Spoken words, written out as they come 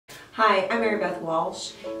Hi, I'm Mary Beth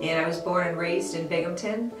Walsh, and I was born and raised in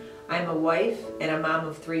Binghamton. I'm a wife and a mom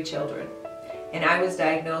of 3 children, and I was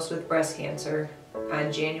diagnosed with breast cancer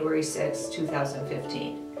on January 6,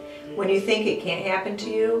 2015. When you think it can't happen to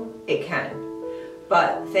you, it can.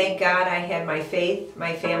 But thank God I had my faith,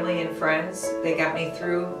 my family and friends that got me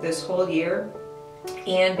through this whole year.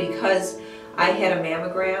 And because I had a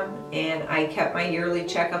mammogram and I kept my yearly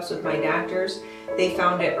checkups with my doctors, they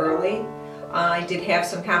found it early. I did have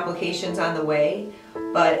some complications on the way,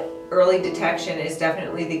 but early detection is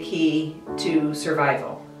definitely the key to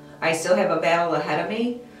survival. I still have a battle ahead of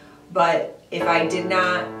me, but if I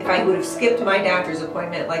would have skipped my doctor's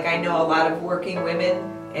appointment like I know a lot of working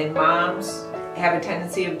women and moms have a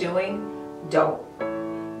tendency of doing, don't.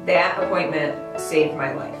 That appointment saved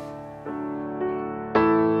my life.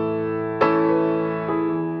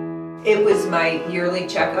 It was my yearly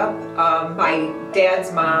checkup. My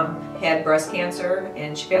dad's mom had breast cancer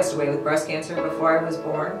and she passed away with breast cancer before I was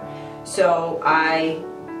born. So I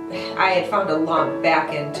had found a lump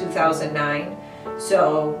back in 2009.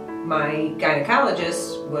 So my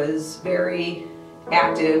gynecologist was very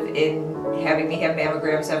active in having me have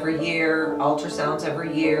mammograms every year, ultrasounds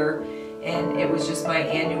every year, and it was just my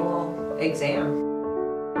annual exam.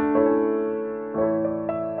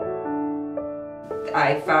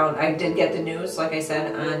 I did get the news, like I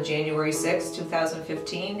said, on January 6,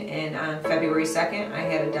 2015, and on February 2nd I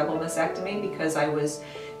had a double mastectomy because I was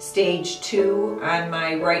stage 2 on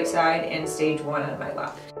my right side and stage 1 on my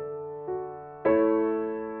left.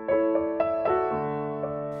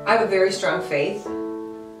 I have a very strong faith,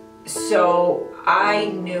 so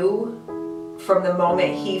I knew from the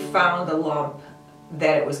moment he found the lump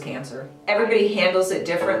that it was cancer. Everybody handles it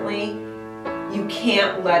differently. You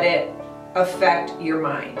can't let it affect your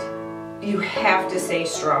mind. You have to stay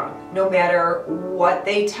strong. No matter what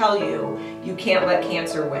they tell you, you can't let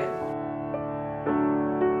cancer win.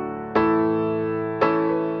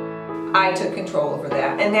 I took control over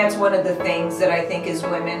that, and that's one of the things that I think as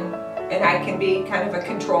women, and I can be kind of a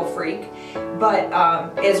control freak, but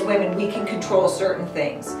as women we can control certain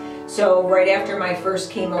things. So right after my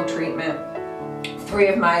first chemo treatment, 3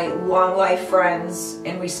 of my long life friends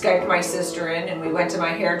and we Skyped my sister in and we went to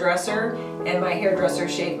my hairdresser and my hairdresser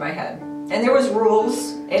shaved my head. And there was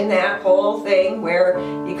rules in that whole thing where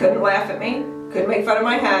you couldn't laugh at me, couldn't make fun of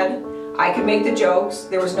my head, I could make the jokes,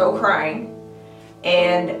 there was no crying,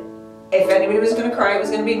 and if anybody was going to cry it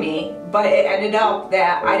was going to be me. But it ended up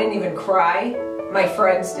that I didn't even cry, my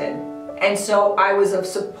friends did. And so I was a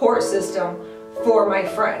support system for my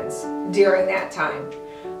friends during that time.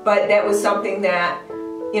 But that was something that,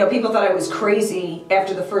 you know, people thought I was crazy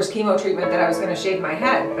after the first chemo treatment that I was going to shave my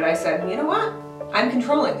head. But I said, you know what? I'm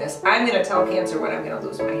controlling this. I'm going to tell cancer when I'm going to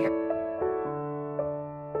lose my hair.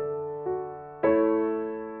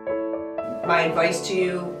 My advice to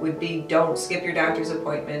you would be don't skip your doctor's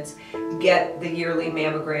appointments. Get the yearly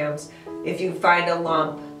mammograms. If you find a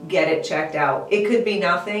lump, get it checked out. It could be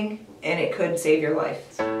nothing and it could save your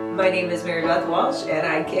life. My name is Mary Beth Walsh and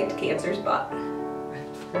I kicked cancer's butt.